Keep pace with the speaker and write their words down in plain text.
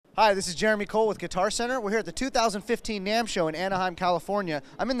Hi, this is Jeremy Cole with Guitar Center. We're here at the 2015 NAMM show in Anaheim, California.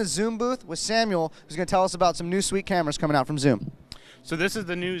 I'm in the Zoom booth with Samuel, who's going to tell us about some new sweet cameras coming out from Zoom. So this is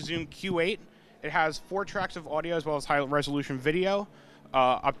the new Zoom Q8. It has 4 tracks of audio as well as high-resolution video,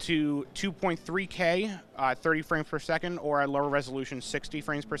 up to 2.3K, 30 frames per second, or at lower resolution, 60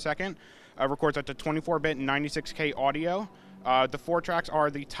 frames per second. Records up to 24-bit and 96K audio. The 4 tracks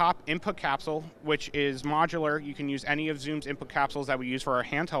are the top input capsule, which is modular. You can use any of Zoom's input capsules that we use for our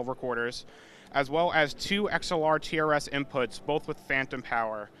handheld recorders, as well as 2 XLR TRS inputs, both with phantom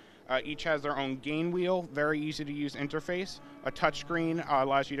power. Each has their own gain wheel, very easy to use interface. A touchscreen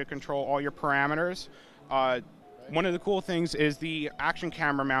allows you to control all your parameters. One of the cool things is the action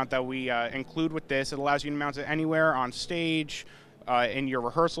camera mount that we include with this. It allows you to mount it anywhere on stage, in your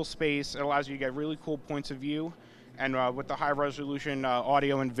rehearsal space. It allows you to get really cool points of view. And with the high resolution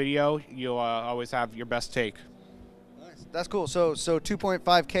audio and video, you'll always have your best take. Nice. That's cool. So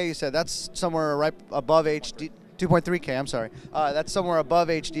 2.5K, you said that's somewhere right above HD. 2.3K, I'm sorry. That's somewhere above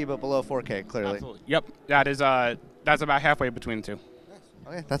HD but below 4K, clearly. Absolutely. Yep. That is that's about halfway between the two.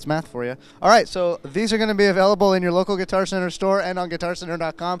 Okay, that's math for you. All right, so these are going to be available in your local Guitar Center store and on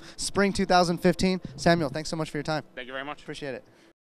GuitarCenter.com, spring 2015. Samuel, thanks so much for your time. Thank you very much. Appreciate it.